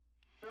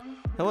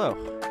Hello,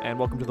 and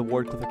welcome to the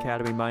Wardcliffe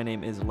Academy. My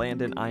name is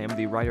Landon. I am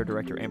the writer,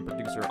 director, and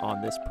producer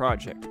on this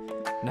project.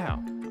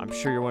 Now, I'm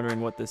sure you're wondering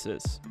what this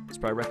is. It's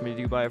probably recommended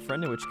to you by a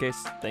friend, in which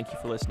case, thank you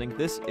for listening.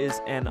 This is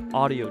an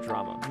audio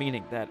drama,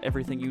 meaning that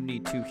everything you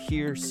need to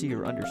hear, see,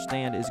 or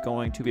understand is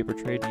going to be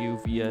portrayed to you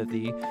via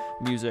the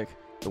music,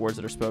 the words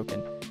that are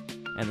spoken,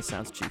 and the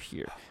sounds that you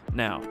hear.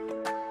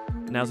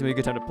 Now's going to be a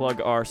good time to plug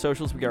our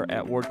socials. We are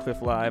at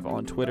Wardcliffe Live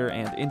on Twitter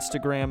and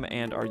Instagram,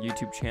 and our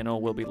YouTube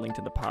channel will be linked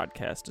in the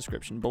podcast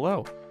description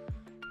below.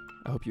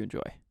 I hope you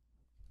enjoy.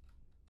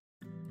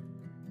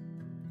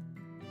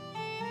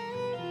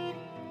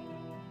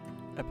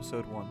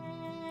 Episode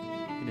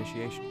 1.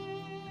 Initiation.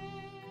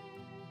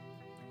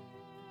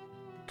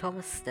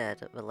 Thomas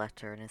stared at the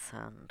letter in his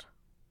hand.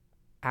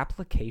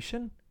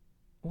 Application?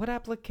 What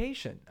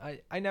application?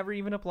 I never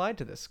even applied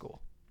to this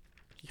school.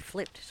 He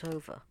flipped it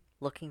over,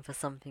 looking for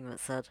something that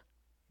said,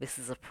 "This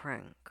is a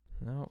prank."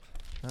 Nope,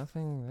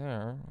 nothing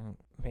there.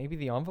 Maybe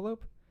the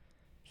envelope?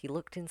 He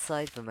looked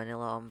inside the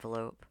manila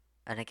envelope,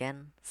 and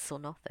again saw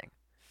nothing.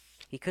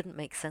 He couldn't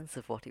make sense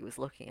of what he was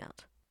looking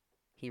at.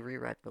 He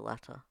reread the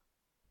letter.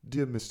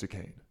 Dear Mr.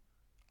 Kane,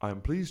 I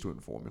am pleased to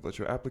inform you that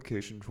your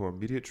application for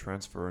immediate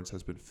transference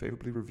has been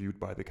favorably reviewed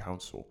by the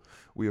council.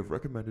 We have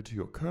recommended to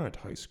your current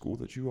high school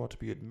that you are to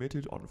be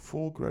admitted on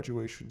full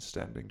graduation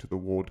standing to the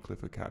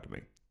Wardcliffe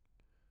Academy.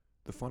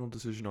 The final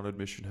decision on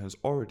admission has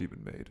already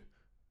been made.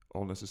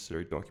 All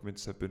necessary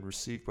documents have been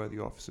received by the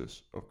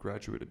offices of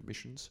graduate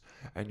admissions,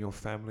 and your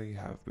family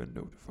have been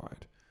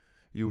notified.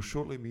 You will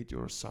shortly meet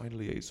your assigned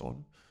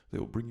liaison. They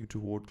will bring you to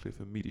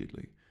Wardcliffe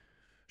immediately.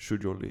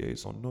 Should your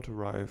liaison not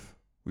arrive,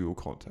 we will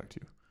contact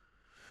you.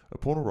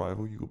 Upon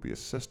arrival, you will be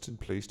assessed and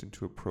placed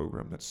into a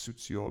program that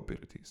suits your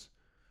abilities.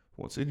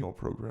 Once in your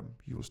program,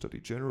 you will study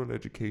general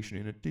education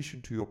in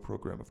addition to your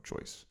program of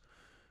choice.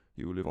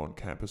 You will live on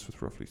campus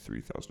with roughly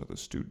 3,000 other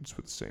students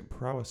with the same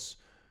prowess,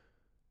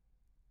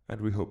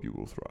 and we hope you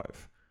will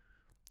thrive.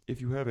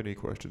 If you have any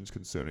questions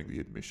concerning the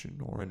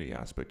admission or any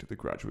aspect of the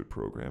graduate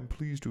program,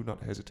 please do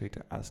not hesitate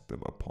to ask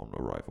them upon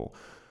arrival.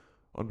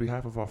 On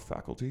behalf of our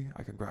faculty,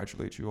 I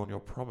congratulate you on your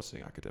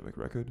promising academic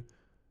record,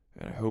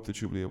 and I hope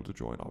that you'll be able to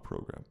join our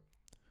program.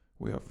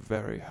 We are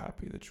very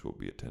happy that you will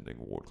be attending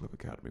Wardcliffe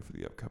Academy for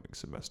the upcoming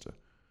semester.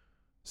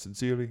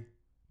 Sincerely,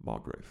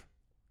 Margrave,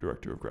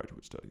 Director of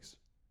Graduate Studies.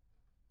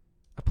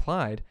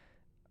 Applied?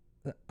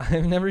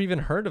 I've never even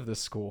heard of this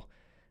school.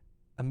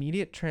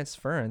 Immediate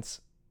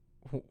transference?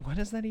 What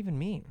does that even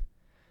mean?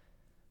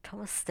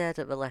 Thomas stared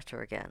at the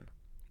letter again,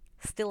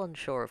 still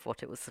unsure of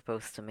what it was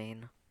supposed to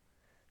mean.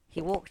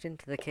 He walked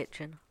into the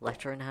kitchen,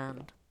 letter in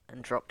hand,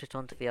 and dropped it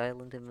onto the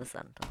island in the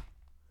center.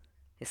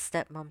 His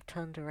stepmom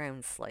turned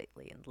around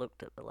slightly and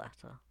looked at the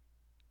letter.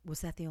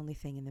 Was that the only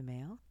thing in the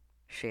mail?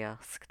 She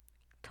asked.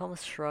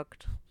 Thomas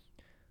shrugged.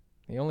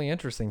 The only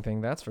interesting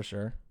thing, that's for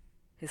sure.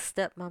 His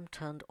stepmom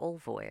turned all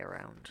the way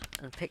around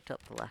and picked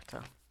up the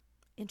letter.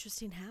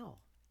 Interesting how?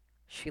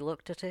 She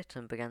looked at it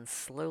and began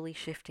slowly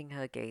shifting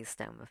her gaze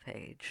down the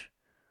page.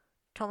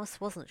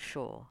 Thomas wasn't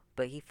sure,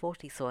 but he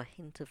thought he saw a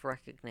hint of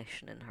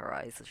recognition in her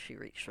eyes as she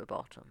reached the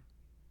bottom.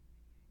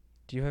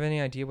 Do you have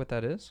any idea what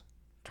that is?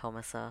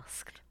 Thomas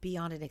asked.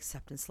 Beyond an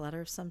acceptance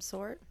letter of some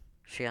sort?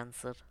 She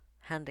answered,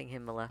 handing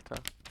him the letter.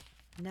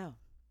 No.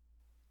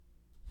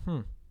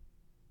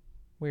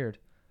 Weird.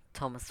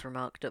 Thomas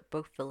remarked at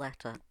both the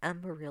letter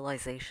and the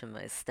realization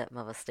that his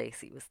stepmother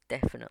Stacy was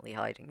definitely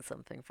hiding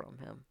something from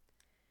him.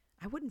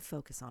 I wouldn't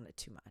focus on it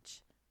too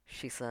much,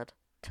 She said,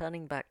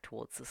 turning back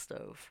towards the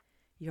stove.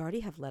 You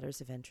already have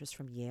letters of interest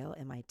from Yale,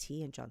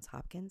 MIT, and Johns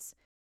Hopkins.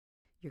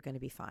 You're going to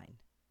be fine.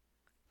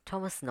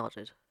 Thomas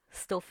nodded,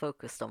 still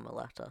focused on the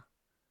letter.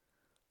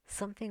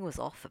 Something was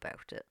off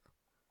about it.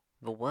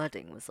 The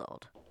wording was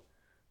odd.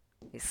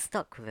 It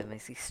stuck with him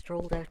as he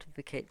strolled out of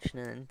the kitchen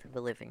and into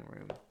the living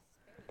room.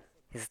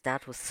 His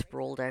dad was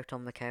sprawled out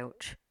on the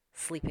couch,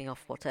 sleeping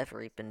off whatever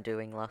he'd been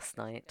doing last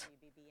night.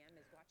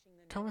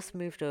 Thomas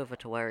moved over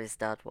to where his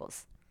dad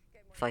was,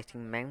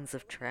 fighting mounds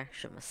of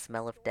trash and the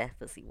smell of death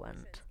as he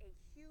went.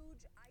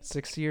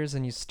 6 years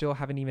and you still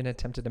haven't even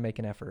attempted to make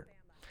an effort.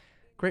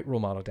 Great role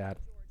model, Dad.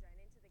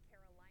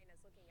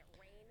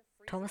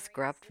 Thomas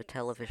grabbed the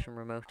television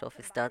remote off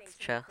his dad's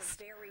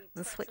chest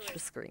and switched the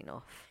screen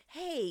off.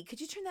 Hey, could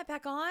you turn that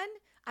back on?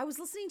 I was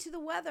listening to the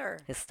weather.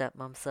 His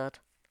stepmom said,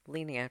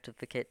 leaning out of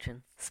the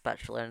kitchen,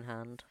 spatula in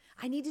hand.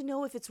 I need to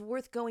know if it's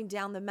worth going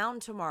down the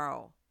mountain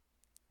tomorrow.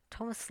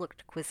 Thomas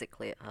looked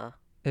quizzically at her.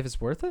 If it's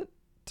worth it?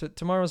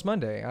 Tomorrow's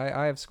Monday.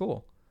 I have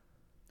school.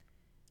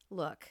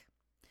 Look,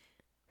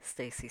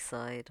 Stacy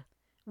sighed.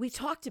 we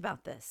talked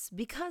about this.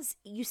 Because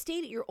you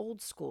stayed at your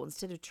old school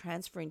instead of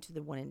transferring to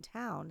the one in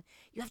town,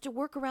 you have to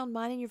work around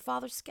mine and your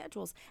father's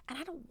schedules, and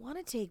I don't want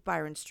to take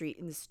Byron Street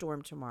in the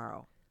storm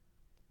tomorrow.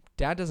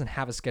 Dad doesn't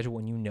have a schedule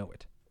and you know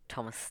it.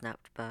 Thomas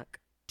snapped back.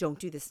 Don't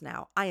do this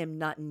now. I am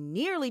not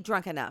nearly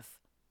drunk enough.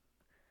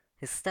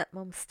 His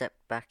stepmom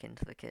stepped back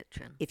into the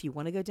kitchen. If you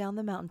want to go down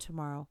the mountain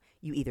tomorrow,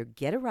 you either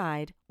get a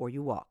ride or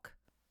you walk.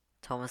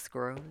 Thomas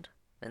groaned,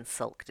 then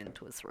sulked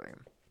into his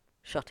room,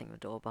 shutting the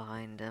door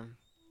behind him.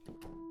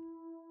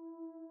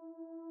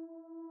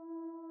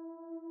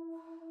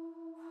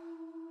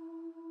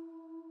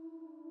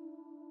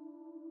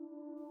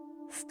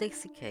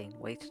 Stacey Kane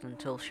waited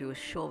until she was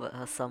sure that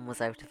her son was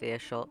out of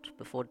earshot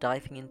before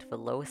diving into the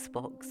lowest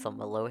box on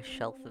the lowest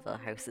shelf of her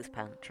house's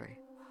pantry.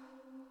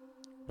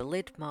 The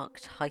lid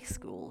marked high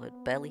school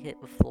had barely hit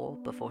the floor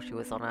before she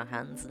was on her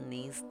hands and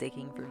knees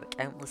digging through the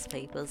countless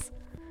papers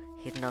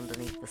hidden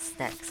underneath the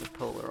stacks of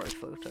Polaroid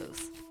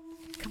photos.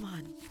 Come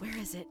on, where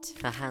is it?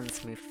 Her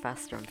hands moved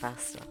faster and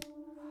faster,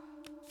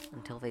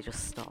 until they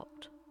just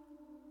stopped.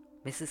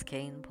 Mrs.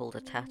 Kane pulled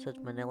a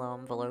tattered manila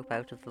envelope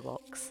out of the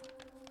box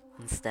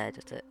and stared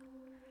at it,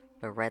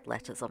 the red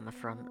letters on the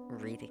front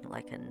reading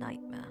like a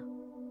nightmare.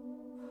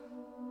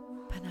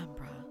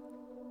 Penumbra.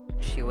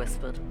 She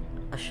whispered,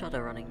 a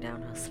shudder running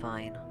down her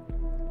spine.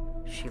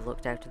 She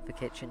looked out of the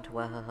kitchen to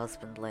where her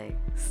husband lay,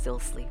 still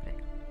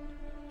sleeping.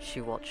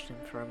 She watched him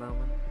for a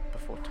moment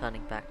before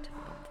turning back to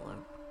the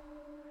envelope.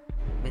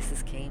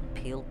 Mrs. Kane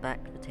peeled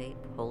back the tape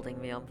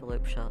holding the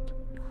envelope shut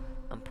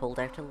and pulled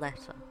out a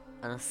letter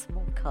and a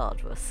small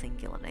card with a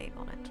singular name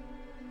on it.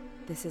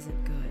 This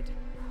isn't good.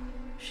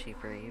 She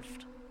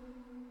breathed.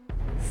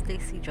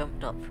 Stacey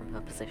jumped up from her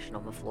position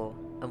on the floor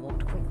and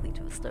walked quickly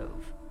to the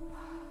stove.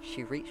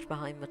 She reached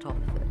behind the top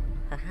of it,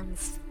 her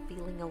hands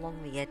feeling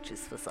along the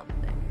edges for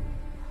something.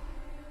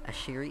 As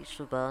she reached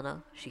the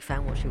burner, she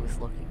found what she was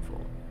looking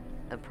for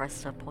and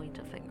pressed her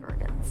pointer finger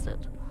against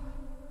it.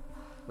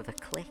 With a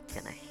click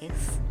and a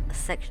hiss, a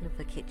section of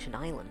the kitchen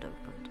island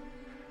opened,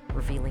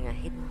 revealing a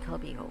hidden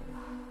cubbyhole.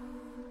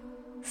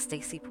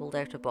 Stacey pulled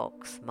out a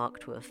box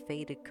marked with a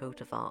faded coat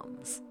of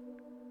arms,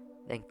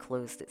 then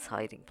closed its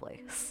hiding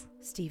place.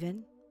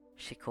 Stephen,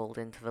 She called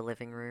into the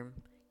living room.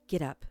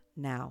 get up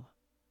now.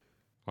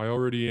 I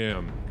already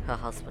am. Her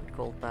husband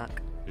called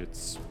back.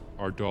 It's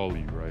our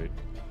Dolly, right?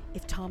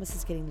 If Thomas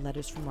is getting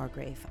letters from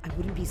Margrave, I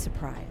wouldn't be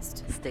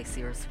surprised.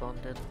 Stacey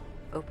responded,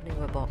 opening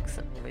the box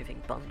and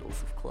removing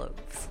bundles of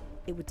clothes.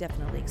 It would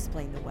definitely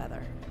explain the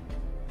weather.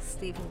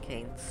 Stephen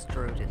Kane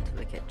strode into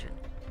the kitchen,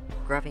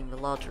 grabbing the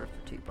larger of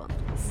the two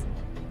bundles.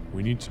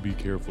 We need to be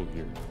careful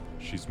here.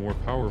 She's more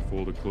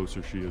powerful the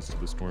closer she is to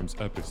the storm's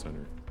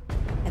epicenter.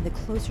 And the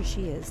closer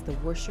she is, the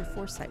worse your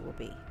foresight will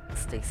be.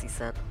 Stacey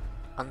said,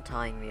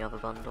 untying the other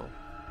bundle.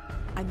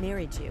 I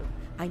married you.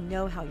 I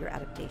know how your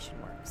adaptation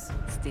works.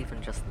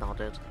 Stephen just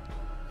nodded.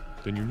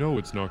 Then you know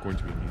it's not going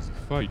to be an easy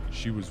fight.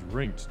 She was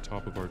ranked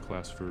top of our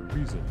class for a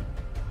reason,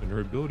 and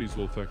her abilities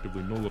will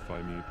effectively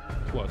nullify me.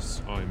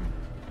 Plus, I'm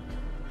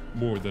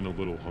more than a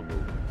little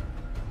hungover.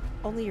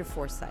 Only your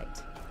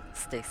foresight.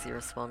 Stacey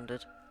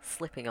responded,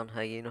 slipping on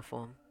her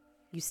uniform.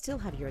 You still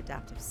have your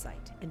adaptive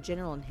sight and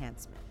general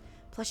enhancement.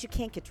 Plus, you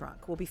can't get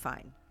drunk. We'll be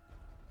fine.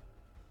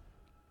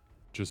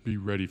 Just be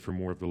ready for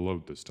more of the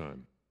load this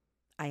time.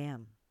 I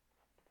am.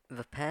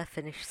 The pair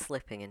finished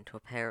slipping into a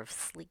pair of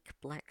sleek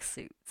black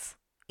suits,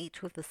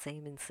 each with the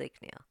same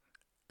insignia,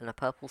 and a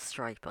purple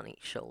stripe on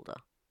each shoulder.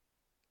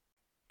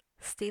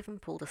 Stephen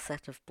pulled a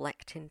set of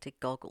black-tinted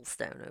goggles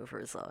down over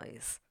his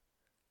eyes,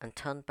 and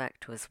turned back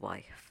to his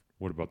wife.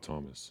 What about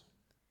Thomas?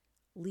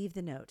 Leave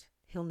the note.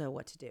 He'll know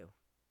what to do.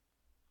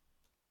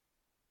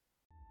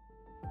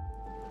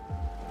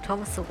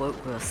 Thomas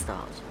awoke with a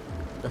start,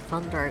 the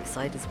thunder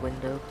outside his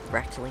window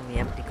rattling the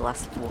empty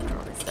glass of water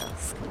on his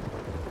desk.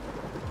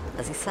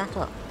 As he sat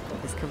up,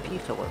 his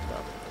computer woke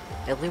up,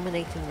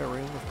 illuminating the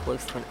room with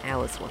close to an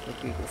hour's worth of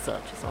Google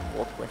searches on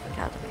Wardcliffe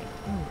Academy.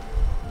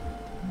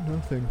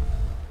 Nothing.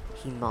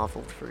 He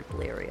marveled through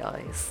bleary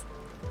eyes.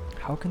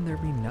 How can there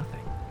be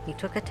nothing? He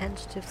took a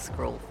tentative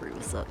scroll through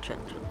the search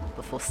engine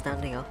before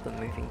standing up and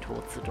moving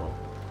towards the door.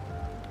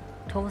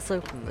 Thomas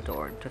opened the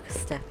door and took a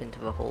step into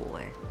the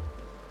hallway.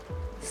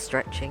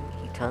 Stretching,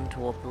 he turned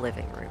toward the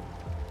living room.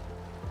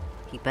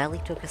 He barely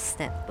took a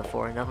step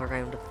before another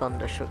round of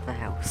thunder shook the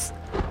house,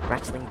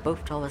 rattling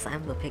both Thomas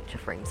and the picture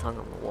frames hung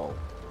on the wall.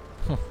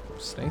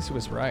 Stacey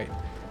was right.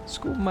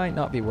 School might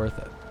not be worth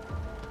it.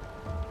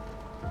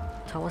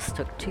 Thomas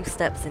took 2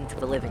 steps into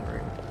the living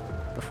room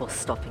before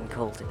stopping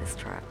cold in his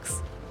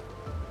tracks.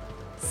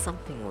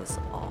 Something was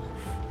off.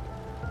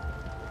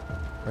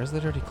 Where's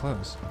the dirty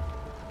clothes?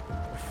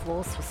 The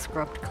floors were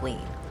scrubbed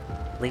clean,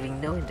 leaving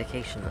no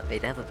indication that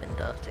they'd ever been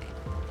dirty.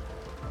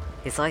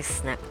 His eyes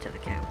snapped to the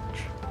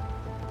couch.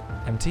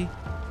 Empty?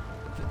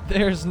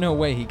 There's no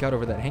way he got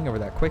over that hangover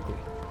that quickly.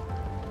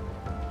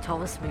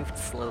 Thomas moved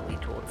slowly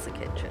towards the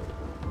kitchen,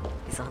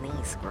 his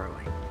unease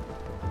growing.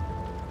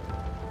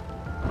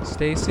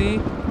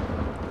 Stacey?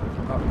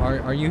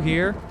 Are you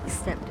here? He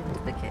stepped into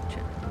the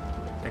kitchen,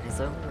 but his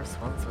only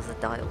response was a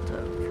dial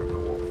tone from the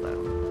wall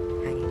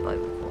phone, hanging by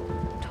the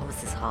wall.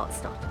 Thomas's heart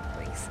started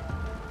racing.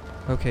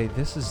 Okay,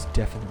 this is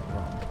definitely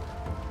wrong.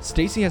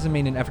 Stacey hasn't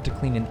made an effort to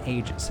clean in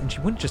ages, and she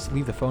wouldn't just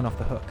leave the phone off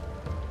the hook.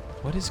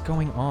 What is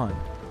going on?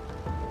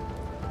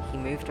 He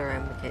moved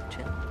around the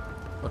kitchen,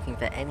 looking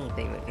for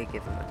anything that could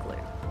give him a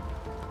clue.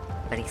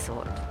 But he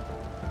saw it.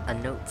 A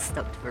note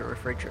stuck to the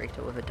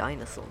refrigerator with a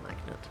dinosaur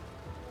magnet.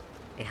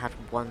 It had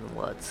one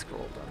word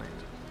scrawled on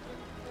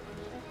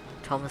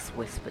it. Thomas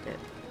whispered it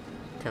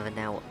to the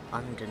now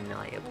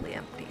undeniably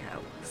empty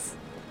house.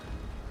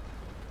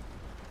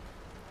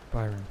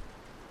 Byron.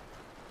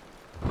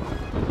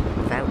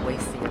 Without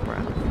wasting a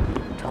breath,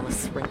 Thomas Thomas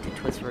sprinted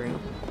to his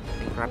room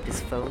and grabbed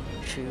his phone,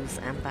 shoes,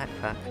 and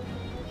backpack,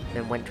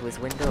 then went to his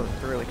window and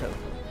threw it open.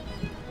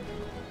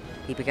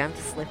 He began to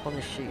slip on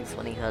his shoes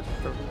when he heard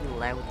 3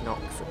 loud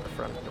knocks at the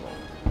front door.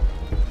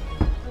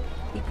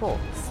 He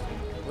paused,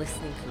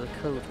 listening to the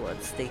code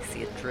word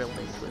Stacy had drilled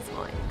into his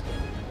mind.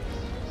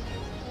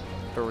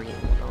 3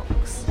 more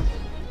knocks.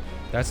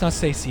 That's not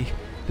Stacy.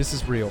 This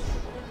is real.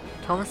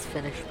 Thomas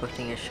finished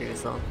putting his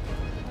shoes on,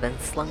 then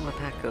slung the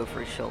pack over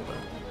his shoulder.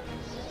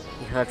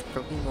 He heard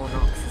 3 more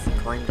knocks as he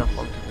climbed up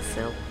onto the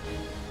sill,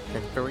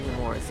 then 3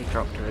 more as he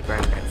dropped to the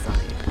ground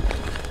outside.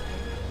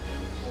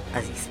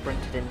 As he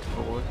sprinted into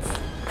the woods,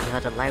 he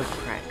heard a loud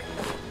crack.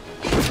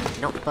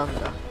 Not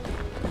thunder,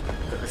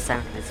 but the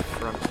sound of his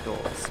front door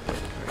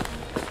splintering.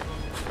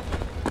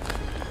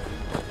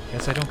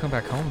 Guess I don't come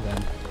back home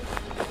then.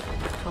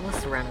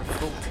 Thomas ran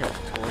full tilt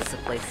towards the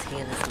place he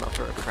and his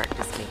mother had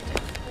practiced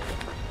meeting,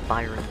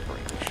 Byron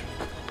Bridge.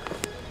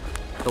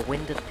 The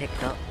wind had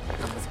picked up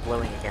and was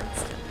blowing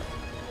against him,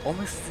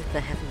 almost as if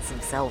the heavens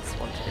themselves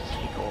wanted him to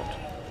be caught.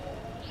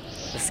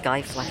 The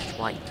sky flashed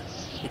white,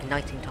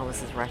 igniting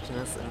Thomas's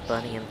retinas and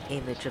burning an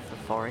image of the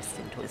forest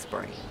into his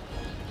brain.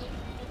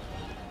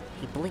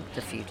 He blinked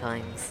a few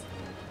times,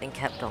 then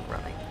kept on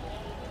running.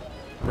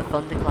 The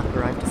thunderclap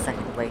arrived a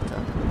second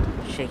later,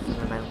 shaking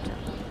the mountain.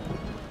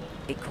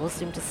 It caused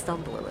him to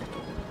stumble a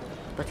little,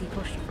 but he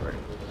pushed through.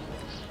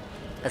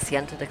 As he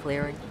entered a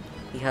clearing,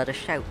 he heard a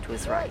shout to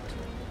his right.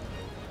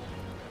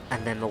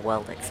 And then the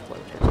world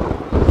exploded.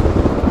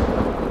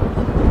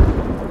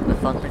 The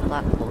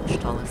thunderclap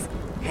launched Thomas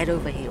head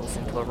over heels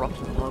into a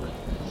rotten log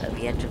at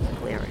the edge of the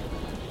clearing.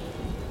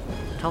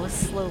 Thomas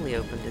slowly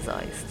opened his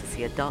eyes to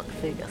see a dark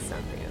figure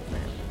standing over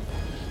him,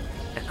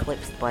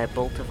 eclipsed by a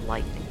bolt of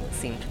lightning that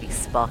seemed to be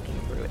sparking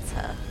through its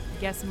hair.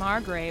 Guess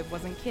Margrave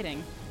wasn't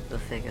kidding. The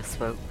figure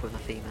spoke with a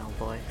female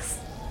voice.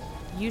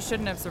 You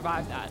shouldn't have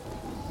survived that.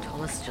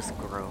 Thomas just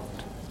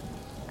groaned,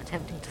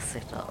 attempting to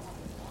sit up.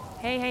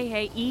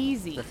 Hey,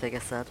 easy. The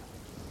figure said,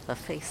 her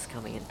face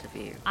coming into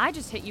view. I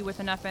just hit you with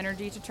enough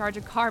energy to charge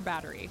a car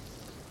battery.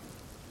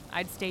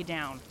 I'd stay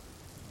down.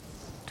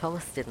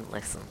 Thomas didn't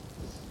listen,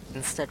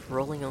 instead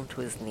rolling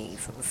onto his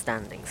knees and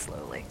standing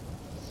slowly.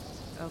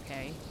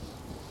 Okay.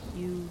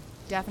 You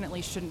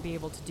definitely shouldn't be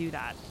able to do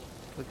that.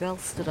 The girl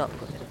stood up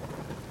with him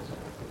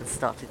and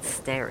started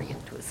staring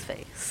into his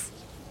face.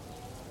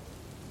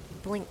 He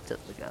blinked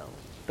at the girl,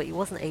 but he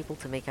wasn't able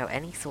to make out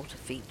any sort of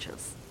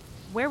features.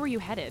 Where were you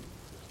headed?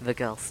 The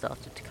girl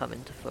started to come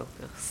into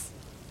focus.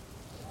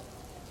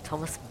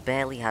 Thomas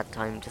barely had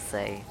time to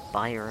say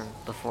Byron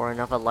before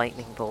another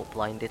lightning bolt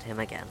blinded him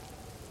again.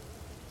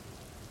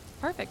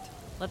 Perfect.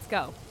 Let's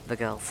go. The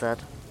girl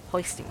said,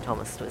 hoisting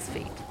Thomas to his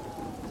feet.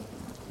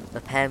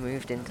 The pair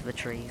moved into the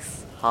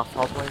trees, half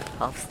hobbling,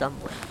 half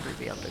stumbling through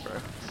the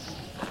undergrowth.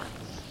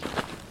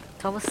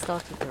 Thomas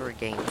started to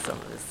regain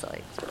some of his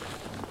sight,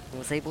 and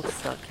was able to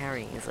start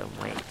carrying his own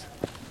weight.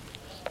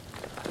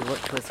 He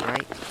looked to his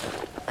right,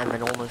 and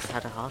then almost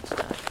had a heart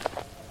attack.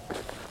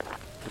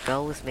 The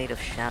girl was made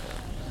of shadow,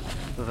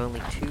 with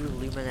only 2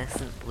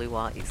 luminescent blue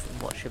eyes in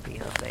what should be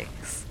her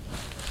face.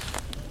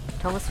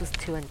 Thomas was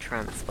too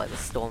entranced by the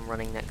storm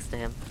running next to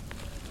him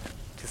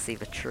to see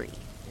the tree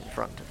in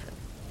front of him.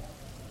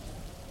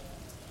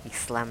 He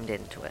slammed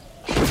into it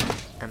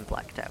and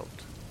blacked out.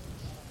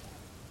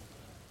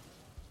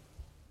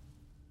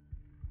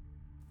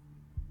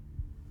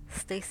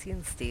 Stacy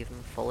and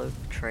Stephen followed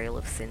the trail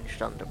of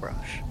singed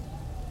underbrush,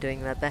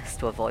 doing their best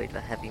to avoid the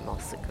heavy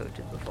moss that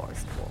coated the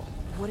forest floor.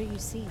 What are you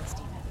seeing,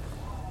 Stephen?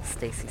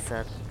 Stacy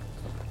said,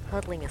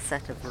 huddling a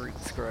set of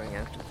roots growing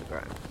out of the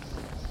ground.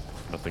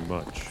 Nothing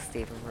much.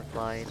 Stephen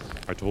replied,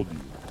 I told you,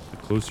 the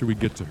closer we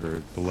get to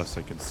her, the less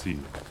I can see.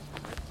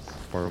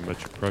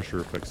 Barometric pressure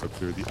affects how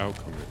clear the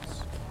outcome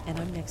is. And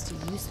I'm next to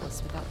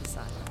useless without the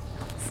sun.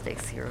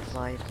 Stacy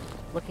replied,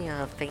 looking at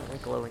her faintly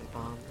glowing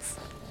palms.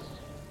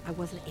 I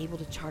wasn't able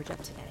to charge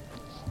up today.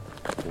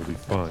 We'll be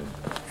fine.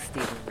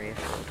 Stephen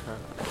reassured her.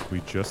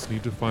 We just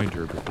need to find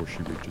her before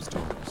she reaches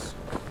Thomas.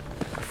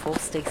 Before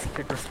Stacy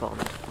could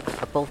respond,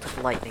 a bolt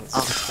of lightning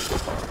arced through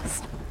the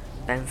forest,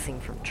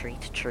 bouncing from tree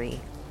to tree,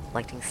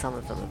 lighting some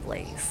of them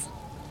ablaze.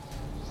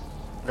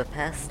 The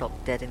pair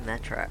stopped dead in their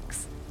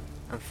tracks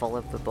and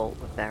followed the bolt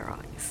with their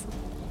eyes,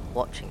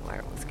 watching where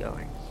it was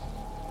going.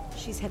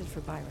 She's headed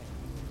for Byron.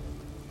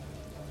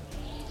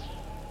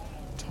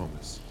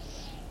 Thomas.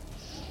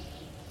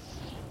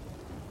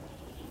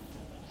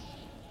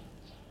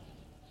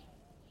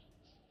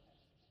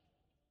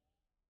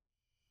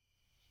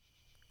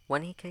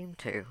 When he came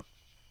to,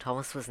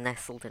 Thomas was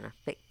nestled in a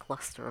thick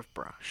cluster of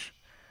brush,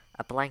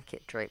 a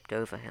blanket draped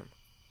over him,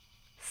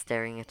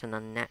 staring at an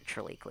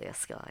unnaturally clear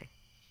sky.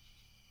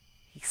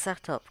 He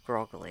sat up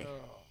groggily,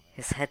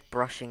 his head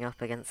brushing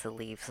up against the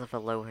leaves of a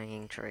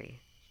low-hanging tree.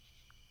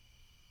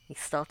 He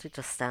started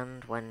to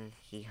stand when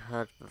he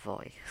heard the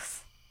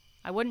voice.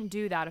 I wouldn't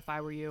do that if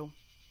I were you.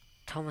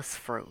 Thomas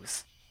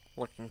froze,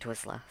 looking to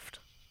his left.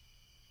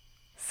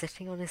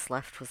 Sitting on his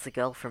left was the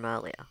girl from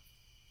earlier,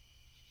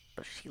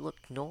 but she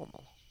looked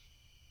normal.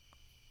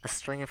 A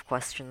string of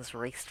questions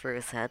raced through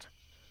his head.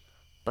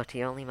 but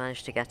he only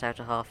managed to get out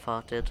a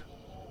half-hearted,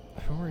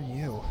 Who are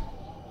you?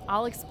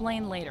 I'll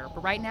explain later,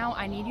 but right now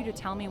I need you to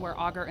tell me where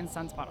Augur and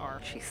Sunspot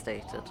are. she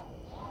stated.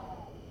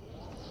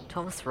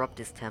 Thomas rubbed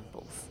his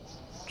temples,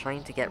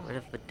 trying to get rid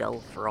of the dull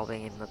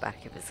throbbing in the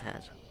back of his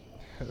head.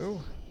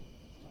 Who?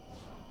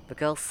 The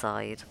girl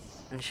sighed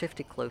and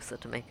shifted closer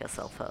to make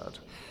herself heard.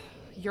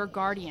 Your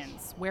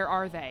guardians, where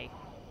are they?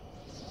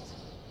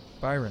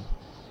 Byron.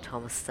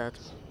 Thomas said,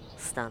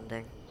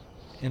 standing.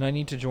 And I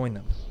need to join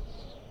them.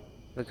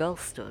 The girl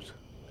stood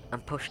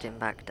and pushed him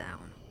back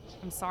down.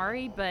 I'm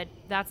sorry, but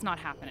that's not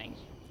happening.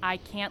 I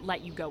can't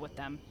let you go with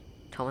them.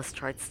 Thomas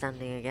tried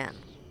standing again,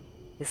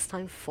 this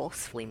time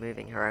forcefully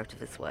moving her out of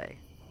his way.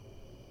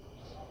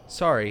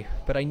 Sorry,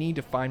 but I need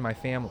to find my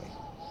family.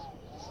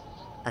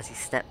 As he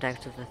stepped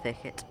out of the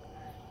thicket,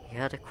 he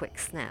heard a quick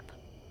snap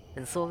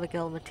and saw the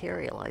girl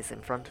materialize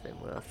in front of him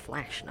with a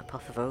flash and a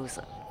puff of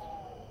ozone.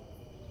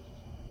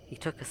 He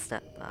took a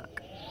step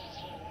back.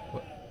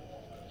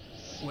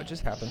 What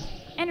just happened?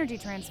 Energy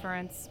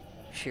transference.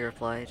 She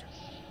replied,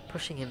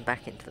 pushing him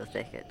back into the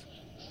thicket.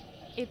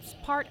 It's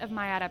part of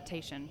my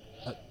adaptation.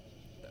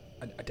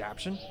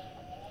 Adaption?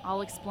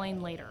 I'll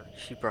explain later.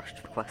 She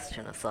brushed the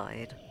question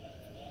aside.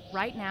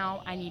 Right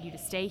now, I need you to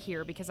stay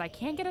here because I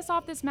can't get us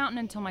off this mountain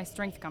until my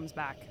strength comes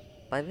back.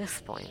 By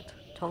this point,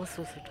 Thomas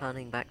was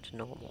returning back to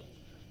normal,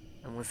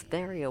 and was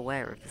very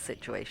aware of the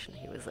situation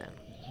he was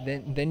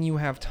in. Then you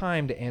have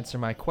time to answer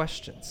my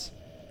questions.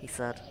 He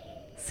said,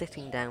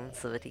 sitting down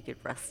so that he could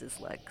rest his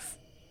legs.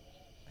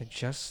 I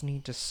just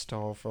need to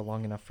stall for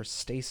long enough for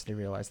Stacy to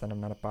realize that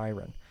I'm not a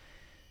Byron.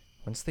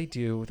 Once they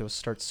do, they'll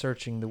start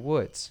searching the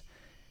woods.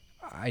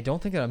 I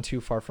don't think that I'm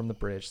too far from the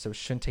bridge, so it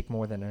shouldn't take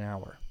more than an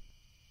hour.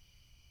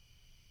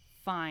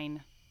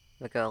 Fine.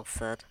 The girl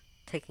said,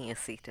 taking a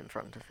seat in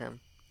front of him.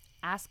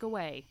 Ask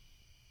away.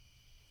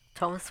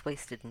 Thomas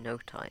wasted no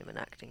time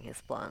enacting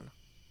his plan.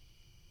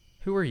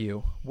 Who are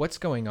you? What's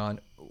going on?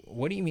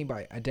 What do you mean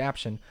by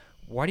adaption?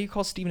 Why do you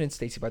call Steven and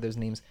Stacy by those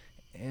names?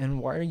 And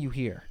why are you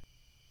here?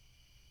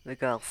 The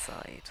girl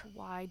sighed.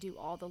 Why do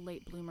all the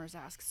late bloomers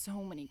ask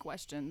so many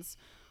questions?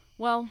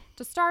 Well,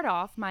 to start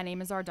off, my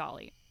name is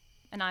Ardali,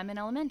 and I'm an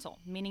elemental,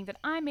 meaning that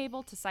I'm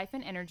able to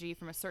siphon energy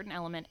from a certain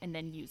element and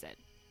then use it.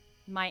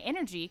 My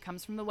energy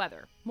comes from the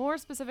weather, more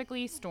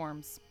specifically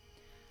storms.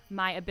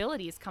 My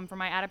abilities come from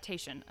my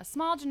adaptation, a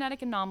small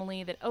genetic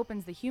anomaly that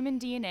opens the human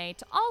DNA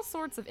to all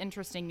sorts of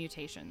interesting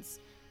mutations.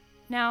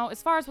 Now,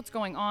 as far as what's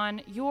going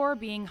on, you're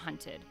being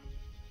hunted.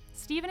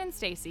 Steven and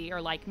Stacy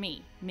are like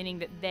me, meaning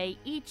that they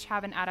each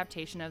have an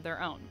adaptation of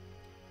their own.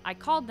 I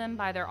called them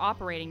by their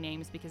operating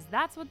names because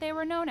that's what they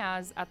were known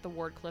as at the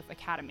Wardcliff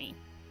Academy.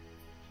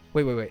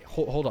 Wait.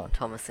 Hold on.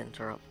 Thomas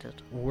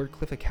interrupted.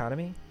 Wardcliff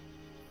Academy?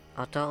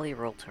 Ardali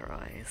rolled her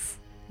eyes.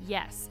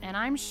 Yes, and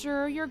I'm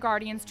sure your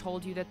guardians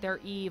told you that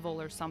they're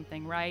evil or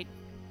something, right?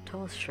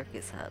 Thomas shook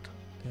his head.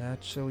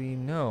 Actually,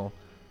 no.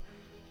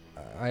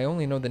 I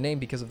only know the name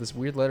because of this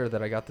weird letter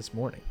that I got this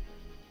morning.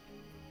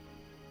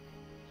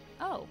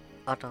 Oh,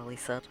 Ardali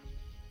said,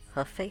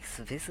 her face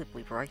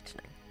visibly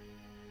brightening.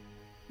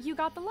 you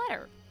got the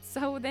letter.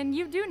 So then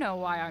you do know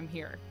why I'm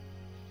here.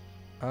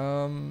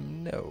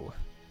 No.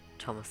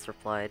 Thomas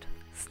replied,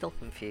 still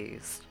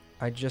confused.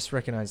 I just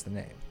recognize the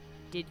name.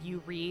 Did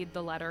you read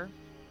the letter?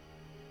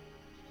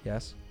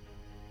 Yes?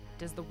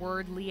 Does the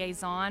word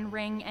liaison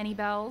ring any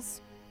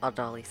bells?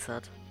 Ardali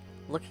said,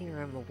 looking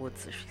around the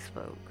woods as she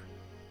spoke.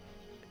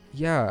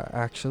 Yeah,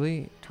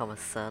 actually, Thomas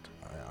said.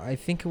 I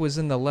think it was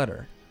in the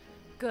letter.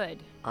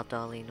 Good.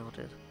 Ardali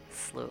nodded,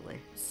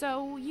 slowly.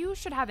 So you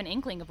should have an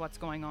inkling of what's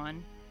going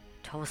on.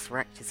 Thomas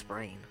racked his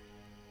brain,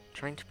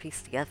 trying to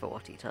piece together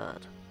what he'd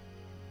heard.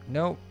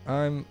 No,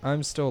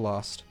 I'm still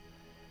lost.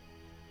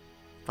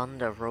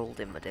 Thunder rolled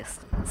in the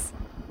distance,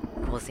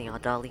 causing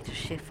Ardali to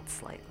shift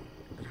slightly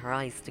and her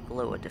eyes to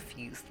glow a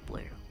diffused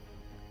blue.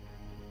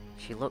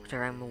 She looked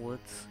around the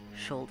woods,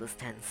 shoulders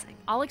tensing.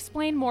 I'll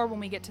explain more when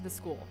we get to the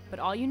school, but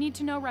all you need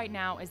to know right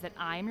now is that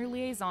I am your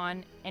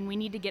liaison and we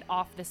need to get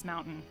off this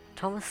mountain.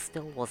 Thomas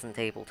still wasn't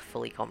able to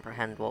fully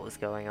comprehend what was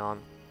going on,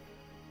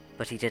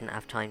 but he didn't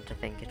have time to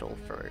think it all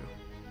through.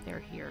 They're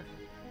here.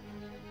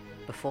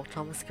 Before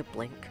Thomas could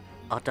blink,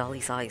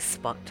 Ardali's eyes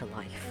sparked to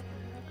life,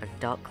 and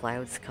dark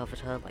clouds covered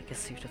her like a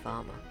suit of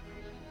armor.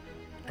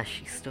 As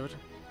she stood,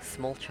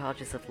 small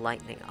charges of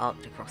lightning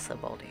arced across her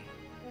body,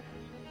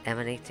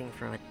 emanating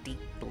from a deep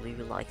blue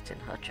light in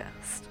her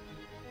chest.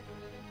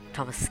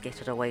 Thomas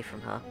skittered away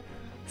from her,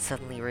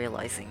 suddenly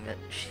realizing that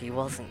she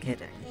wasn't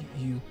kidding.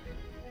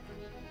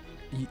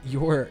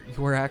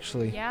 You're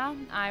actually... Yeah,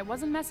 I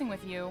wasn't messing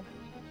with you.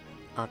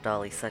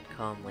 Ardali said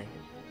calmly,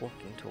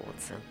 walking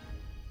towards him.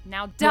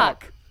 Now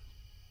duck!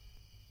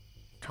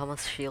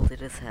 Thomas shielded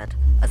his head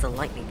as a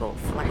lightning bolt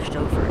flashed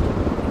over it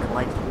and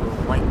collided with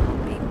a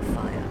white-hot beam of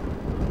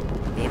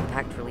fire. The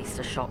impact released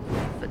a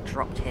shockwave that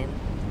dropped him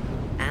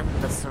and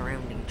the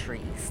surrounding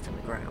trees to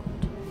the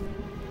ground.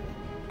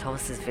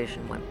 Thomas's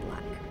vision went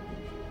black.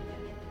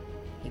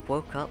 He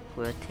woke up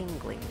with a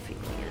tingling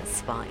feeling in his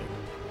spine,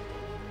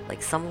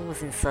 like someone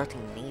was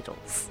inserting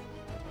needles.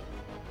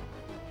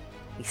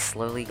 He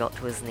slowly got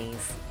to his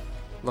knees,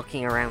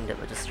 looking around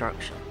at the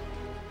destruction.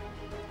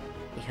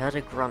 He heard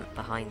a grunt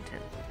behind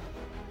him.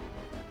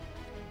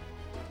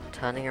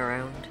 Turning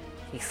around,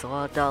 he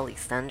saw Ardali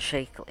stand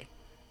shakily,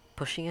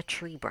 pushing a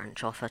tree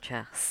branch off her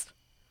chest.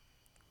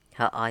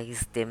 Her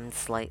eyes dimmed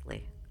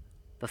slightly,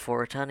 before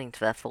returning to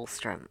their full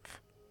strength.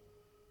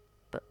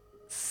 But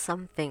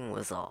something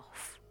was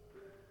off.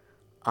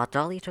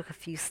 Ardali took a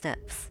few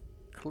steps,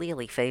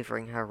 clearly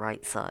favoring her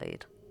right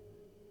side.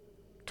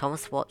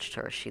 Thomas watched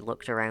her as she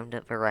looked around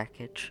at the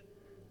wreckage,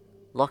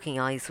 locking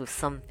eyes with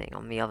something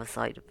on the other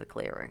side of the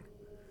clearing.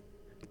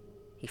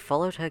 He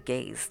followed her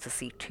gaze to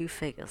see two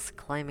figures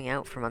climbing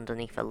out from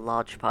underneath a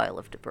large pile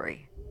of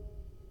debris.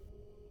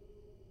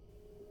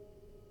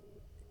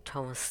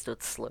 Thomas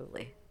stood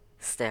slowly,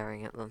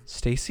 staring at them.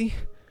 Stacy?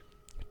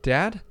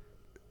 Dad?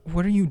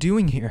 What are you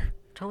doing here?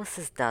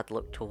 Thomas's dad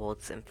looked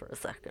towards him for a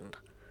second,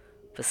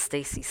 but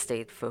Stacy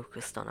stayed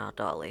focused on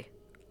Ardali.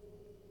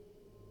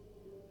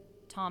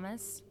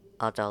 Thomas,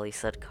 Ardali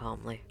said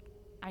calmly.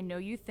 I know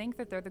you think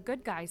that they're the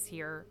good guys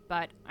here,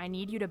 but I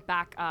need you to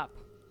back up.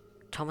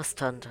 Thomas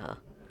turned to her,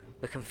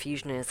 the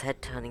confusion in his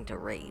head turning to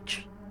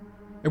rage.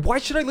 And why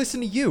should I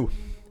listen to you?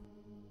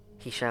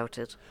 He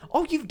shouted.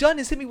 All you've done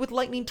is hit me with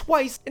lightning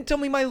twice and tell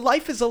me my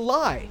life is a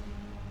lie.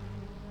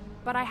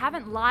 But I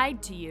haven't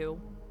lied to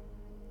you.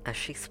 As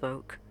she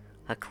spoke,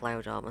 her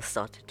cloud armor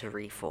started to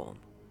reform,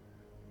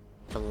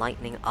 the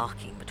lightning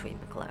arcing between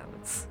the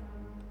clouds.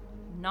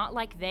 Not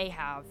like they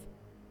have.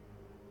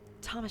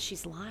 Thomas,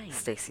 she's lying.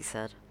 Stacy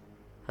said,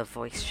 her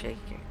voice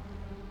shaking.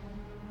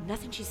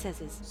 Nothing she says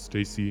is.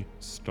 Stacy,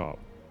 stop.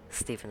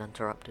 Stephen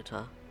interrupted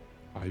her.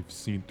 I've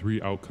seen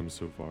 3 outcomes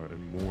so far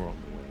and more on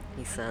the way.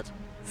 He said,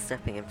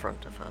 stepping in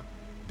front of her.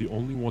 The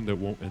only one that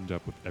won't end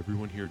up with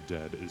everyone here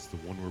dead is the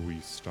one where we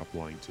stop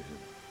lying to him.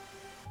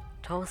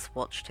 Thomas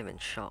watched him in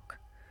shock.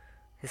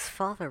 His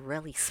father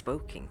rarely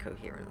spoke in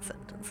coherent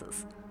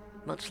sentences,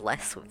 much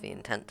less with the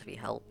intent to be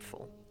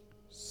helpful.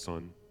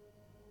 Son,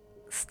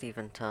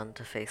 Stephen turned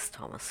to face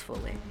Thomas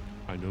fully.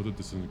 I know that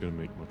this isn't going to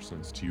make much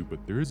sense to you, but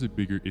there is a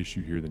bigger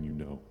issue here than you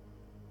know.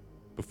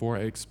 Before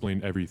I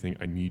explain everything,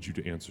 I need you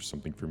to answer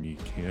something for me.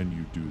 Can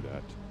you do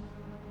that?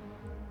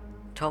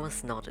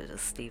 Thomas nodded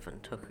as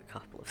Stephen took a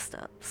couple of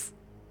steps.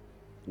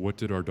 What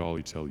did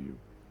Ardali tell you?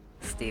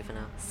 Stephen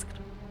asked.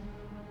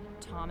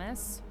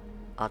 Thomas?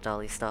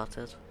 Ardali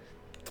started.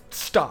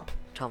 Stop!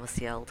 Thomas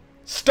yelled.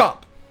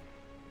 Stop!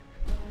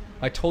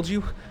 I told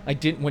you I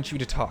didn't want you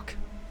to talk.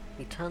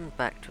 He turned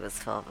back to his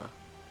father.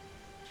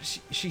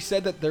 She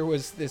said that there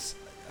was this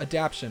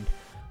adaptation,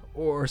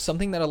 or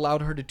something that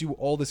allowed her to do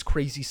all this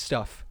crazy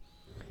stuff.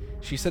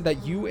 She said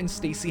that you and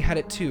Stacy had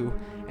it too,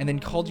 and then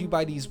called you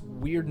by these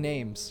weird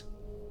names.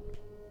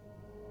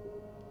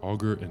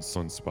 Augur and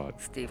Sunspot.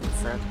 Stephen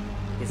said,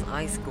 his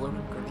eyes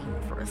glowing green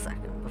for a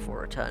second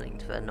before returning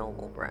to their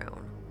normal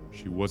brown.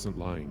 She wasn't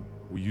lying.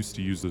 We used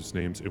to use those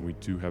names and we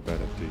do have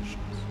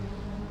adaptations.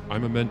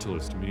 I'm a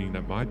mentalist, meaning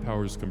that my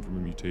powers come from a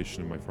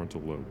mutation in my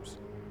frontal lobes.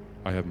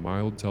 I have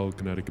mild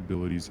telekinetic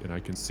abilities and I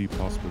can see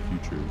possible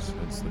futures,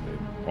 hence the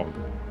name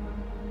Augur.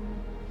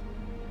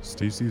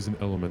 Stacy is an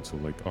elemental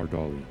like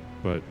Ardali,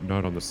 but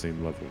not on the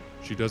same level.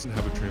 She doesn't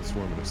have a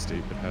transformative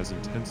state but has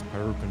intense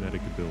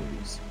pyrokinetic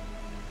abilities.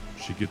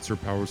 She gets her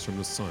powers from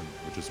the sun,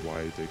 which is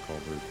why they call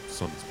her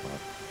Sunspot.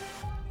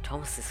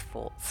 Thomas's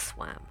thoughts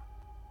swam.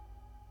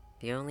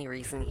 The only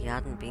reason he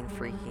hadn't been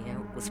freaking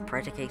out was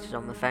predicated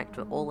on the fact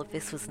that all of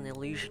this was an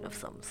illusion of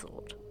some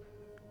sort,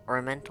 or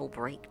a mental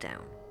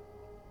breakdown.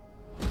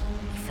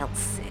 He felt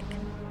sick.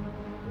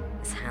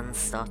 His hands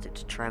started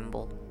to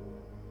tremble.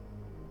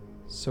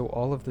 So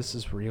all of this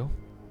is real?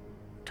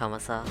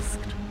 Thomas asked.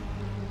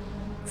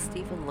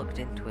 Stephen looked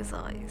into his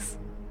eyes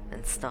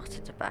and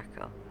started to back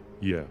up.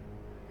 Yeah,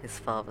 His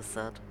father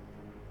said,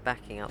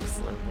 backing up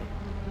slowly,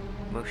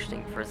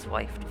 motioning for his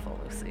wife to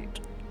follow suit.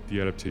 the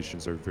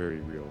adaptations are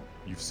very real.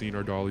 You've seen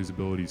Ardali's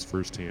abilities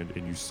firsthand,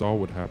 and you saw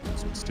what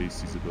happens when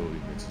Stacy's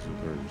ability mixes with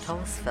hers.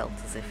 Thomas felt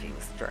as if he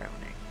was drowning.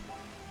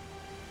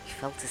 He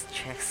felt his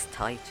chest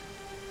tighten.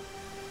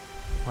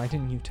 Why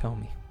didn't you tell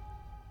me?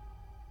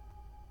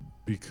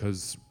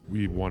 Because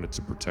we wanted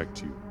to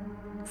protect you.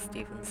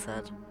 Stephen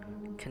said,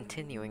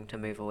 continuing to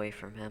move away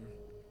from him.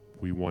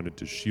 We wanted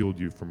to shield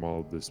you from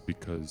all of this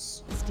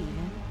because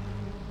Stephen?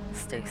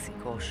 Stacy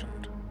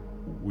cautioned.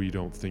 we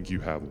don't think you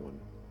have one.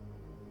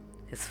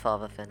 His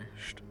father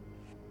finished.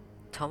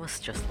 Thomas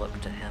just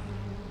looked at him,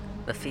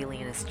 the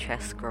feeling in his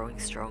chest growing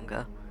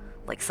stronger,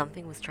 like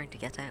something was trying to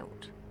get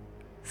out.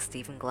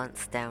 Stephen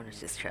glanced down at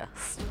his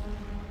chest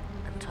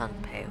and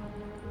turned pale.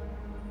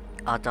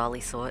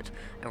 Ardali saw it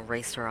and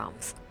raised her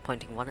arms,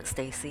 pointing one at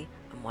Stacy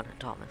and one at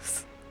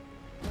Thomas.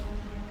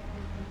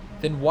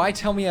 Then why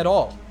tell me at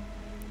all?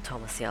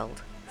 Thomas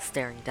yelled,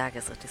 staring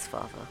daggers at his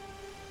father.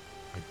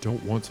 I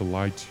don't want to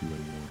lie to you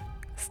anymore.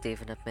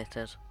 Stephen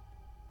admitted.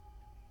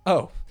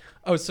 Oh,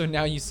 so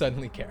now you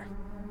suddenly care.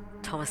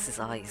 Thomas's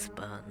eyes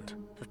burned,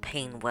 the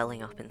pain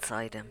welling up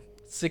inside him.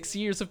 6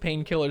 years of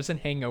painkillers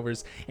and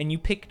hangovers, and you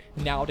pick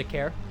now to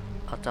care?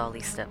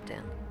 Ardali stepped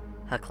in,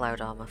 her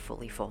cloud armor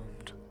fully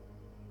formed.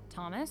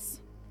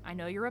 Thomas, I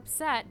know you're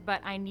upset,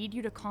 but I need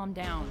you to calm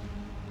down.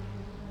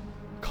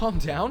 Calm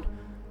down?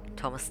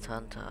 Thomas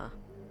turned to her,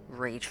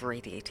 rage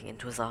radiating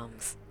into his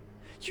arms.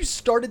 You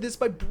started this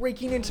by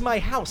breaking into my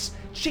house,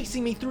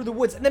 chasing me through the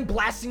woods, and then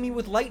blasting me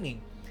with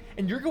lightning.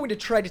 And you're going to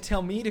try to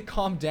tell me to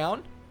calm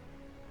down?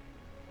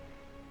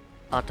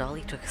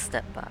 Ardali took a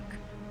step back,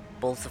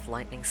 balls of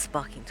lightning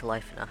sparking to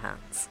life in her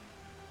hands.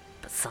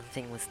 But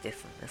something was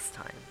different this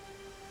time.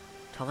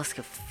 Thomas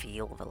could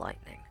feel the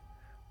lightning,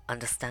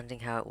 understanding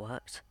how it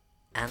worked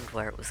and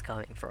where it was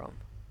coming from.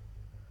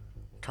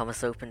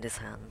 Thomas opened his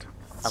hand,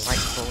 a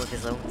light ball of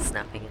his own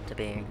snapping into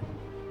being.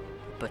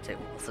 But it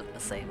wasn't the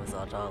same as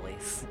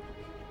Ardali's.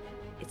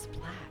 It's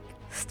black.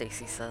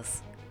 Stacy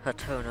says, her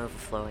tone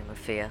overflowing with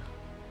fear.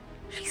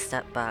 She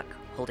stepped back,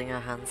 holding her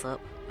hands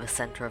up, the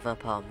center of her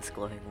palms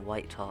glowing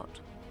white hot.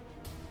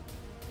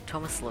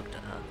 Thomas looked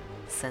at her,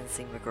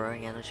 sensing the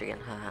growing energy in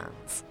her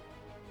hands.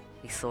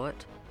 He saw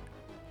it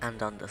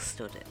and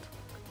understood it.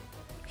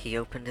 He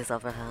opened his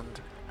other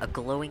hand, a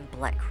glowing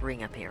black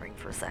ring appearing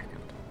for a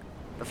second,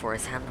 before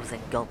his hand was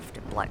engulfed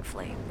in black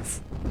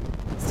flames.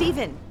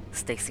 Stephen!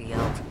 Stacy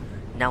yelled,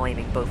 now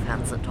aiming both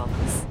hands at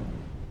Thomas.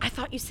 I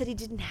thought you said he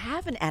didn't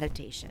have an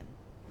adaptation.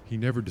 He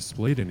never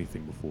displayed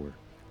anything before.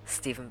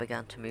 Stephen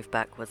began to move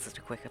backwards at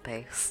a quicker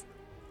pace.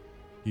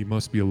 He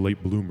must be a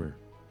late bloomer.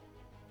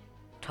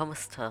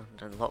 Thomas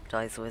turned and locked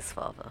eyes with his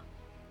father.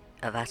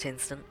 At that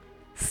instant,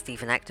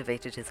 Stephen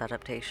activated his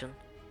adaptation,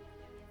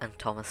 and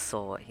Thomas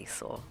saw what he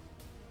saw.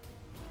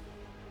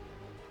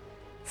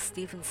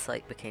 Stephen's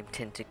sight became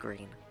tinted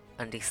green,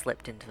 and he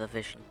slipped into the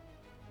vision.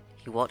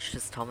 He watched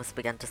as Thomas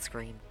began to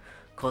scream,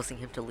 causing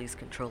him to lose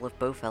control of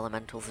both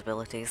elementals'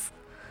 abilities.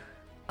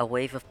 A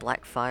wave of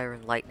black fire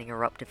and lightning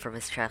erupted from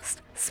his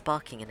chest,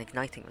 sparking and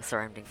igniting the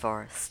surrounding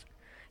forest.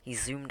 He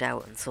zoomed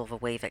out and saw the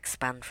wave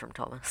expand from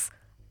Thomas,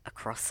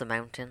 across the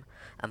mountain,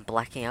 and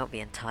blacking out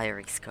the entire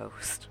east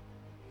coast.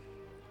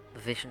 The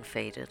vision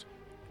faded,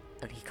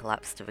 and he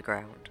collapsed to the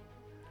ground.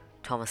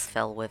 Thomas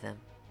fell with him,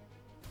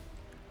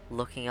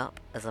 looking up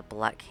as a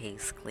black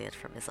haze cleared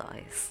from his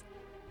eyes.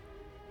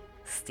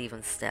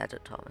 Stephen stared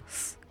at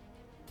Thomas,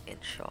 in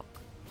shock.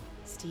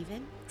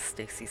 Stephen?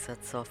 Stacy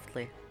said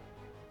softly.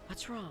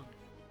 What's wrong?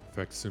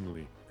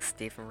 Facsimile.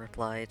 Stephen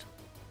replied.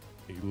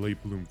 A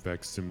late bloom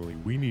facsimile.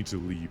 We need to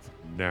leave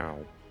now.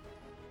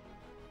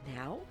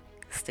 Now?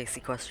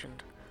 Stacy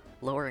questioned,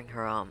 lowering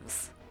her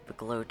arms, the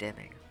glow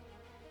dimming.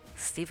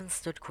 Stephen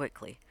stood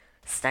quickly,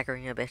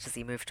 staggering a bit as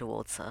he moved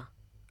towards her.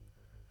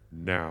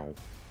 Now.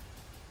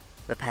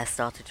 The pair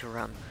started to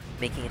run,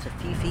 making it a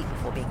few feet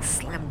before being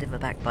slammed in the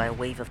back by a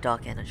wave of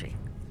dark energy.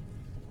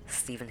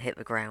 Stephen hit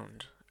the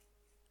ground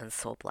and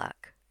saw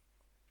black.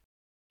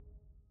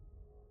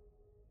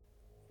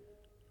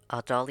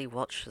 Ardali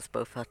watched as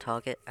both her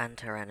target and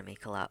her enemy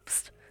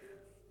collapsed.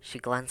 She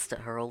glanced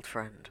at her old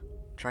friend,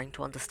 trying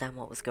to understand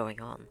what was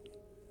going on.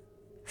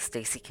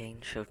 Stacy Kane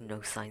showed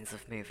no signs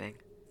of moving.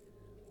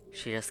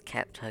 She just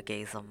kept her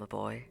gaze on the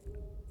boy.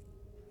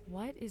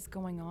 What is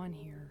going on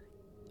here?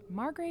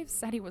 Margrave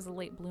said he was a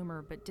late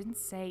bloomer, but didn't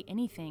say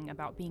anything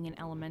about being an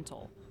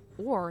elemental,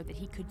 or that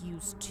he could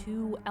use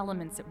 2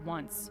 elements at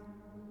once.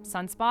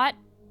 Sunspot?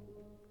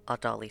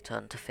 Ardali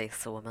turned to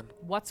face the woman.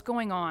 What's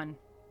going on?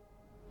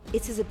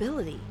 It's his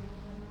ability.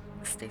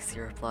 Stacy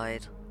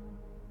replied.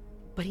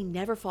 But he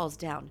never falls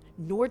down,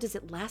 nor does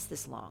it last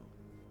this long.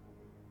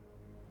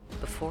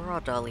 Before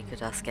Ardali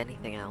could ask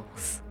anything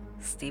else,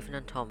 Stephen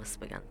and Thomas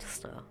began to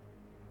stir.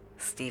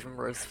 Stephen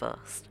rose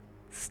first,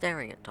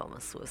 staring at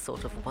Thomas with a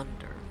sort of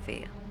wonder and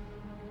fear.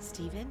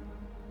 Stephen?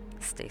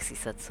 Stacy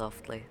said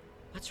softly.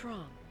 What's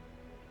wrong?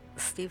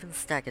 Stephen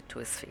staggered to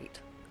his feet,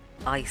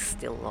 eyes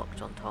still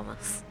locked on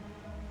Thomas.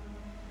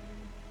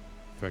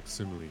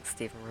 Facsimile.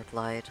 Stephen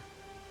replied.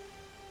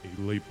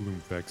 A late bloom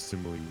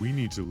facsimile. We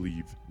need to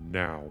leave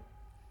now.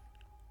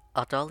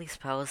 Ardali's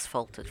powers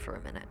faltered for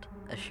a minute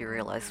as she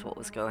realized what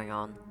was going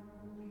on.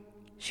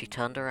 She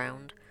turned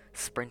around,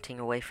 sprinting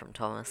away from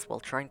Thomas while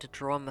trying to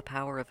draw on the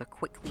power of a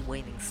quickly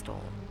waning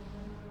storm.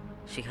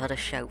 She heard a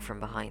shout from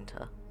behind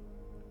her,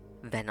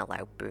 then a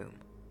loud boom.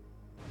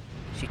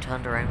 She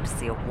turned around to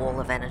see a wall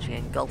of energy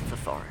engulf the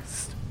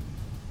forest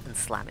and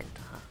slam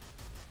into her.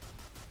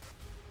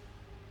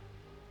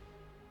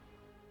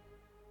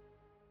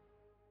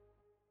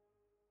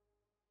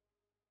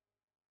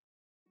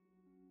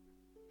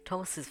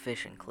 Thomas's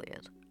vision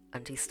cleared,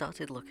 and he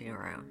started looking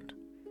around.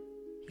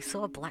 He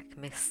saw a black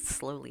mist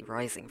slowly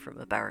rising from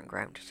the barren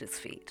ground at his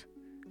feet.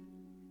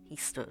 He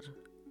stood,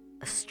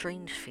 a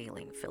strange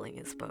feeling filling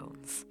his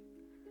bones.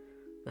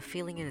 The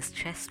feeling in his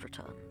chest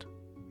returned,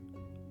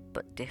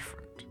 but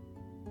different.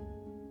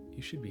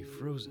 You should be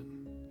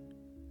frozen,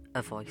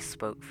 A voice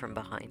spoke from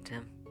behind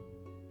him.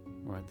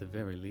 or at the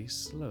very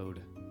least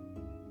slowed.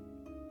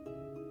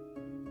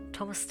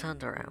 Thomas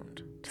turned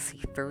around to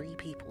see 3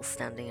 people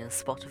standing in a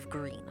spot of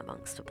green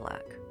amongst the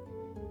black.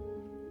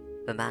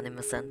 The man in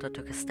the center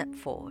took a step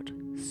forward,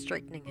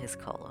 straightening his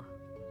collar.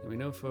 We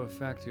know for a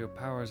fact your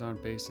powers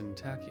aren't based in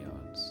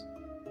tachyons,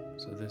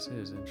 so this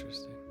is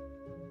interesting.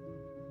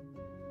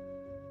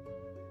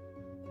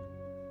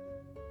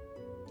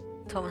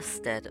 Thomas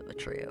stared at the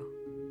trio.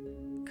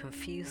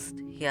 Confused,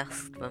 he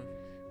asked them.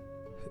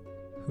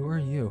 Who are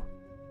you?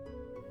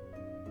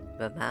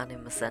 The man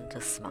in the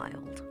center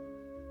smiled.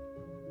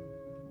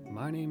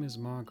 My name is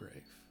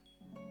Margrave,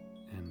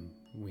 and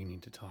we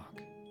need to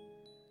talk.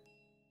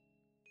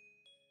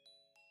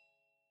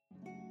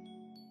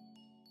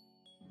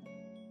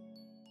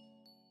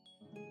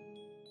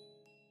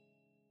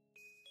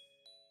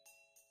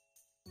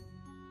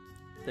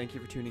 Thank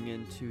you for tuning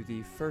in to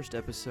the first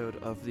episode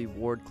of the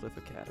Wardcliffe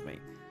Academy.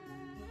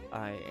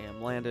 I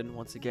am Landon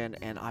once again,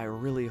 and I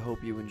really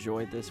hope you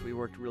enjoyed this. We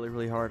worked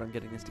really hard on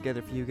getting this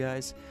together for you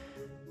guys.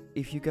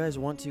 If you guys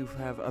want to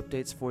have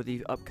updates for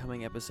the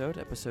upcoming episode,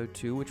 episode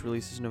 2, which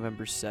releases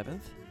November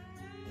 7th,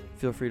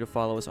 feel free to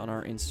follow us on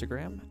our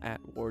Instagram at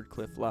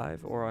Wardcliffe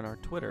Live or on our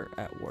Twitter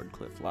at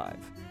Wardcliffe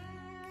Live.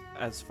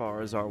 As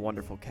far as our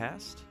wonderful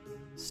cast,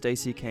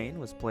 Stacey Kane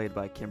was played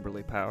by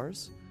Kimberly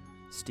Powers.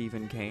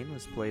 Stephen Kane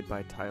was played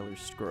by Tyler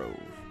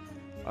Scrove.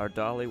 Our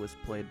Dolly was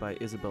played by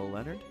Isabel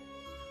Leonard.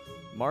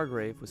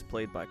 Margrave was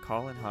played by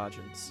Colin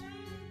Hodgins.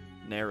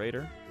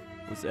 Narrator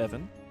was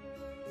Evan.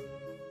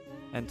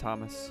 And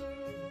Thomas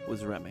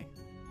was Remy.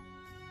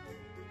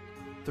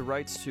 The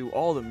rights to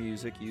all the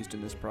music used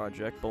in this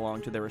project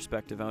belong to their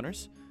respective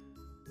owners,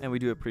 and we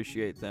do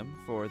appreciate them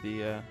for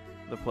the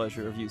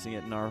pleasure of using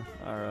it in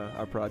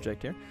our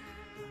project here.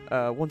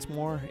 Once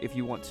more, if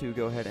you want to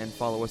go ahead and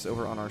follow us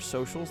over on our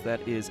socials,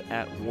 that is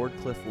at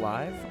Wardcliffe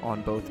Live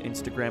on both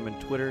Instagram and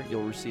Twitter.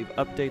 You'll receive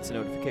updates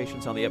and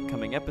notifications on the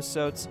upcoming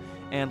episodes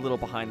and little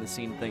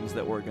behind-the-scene things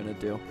that we're going to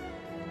do.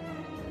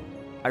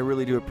 I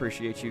really do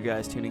appreciate you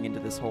guys tuning into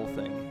this whole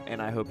thing,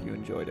 and I hope you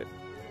enjoyed it.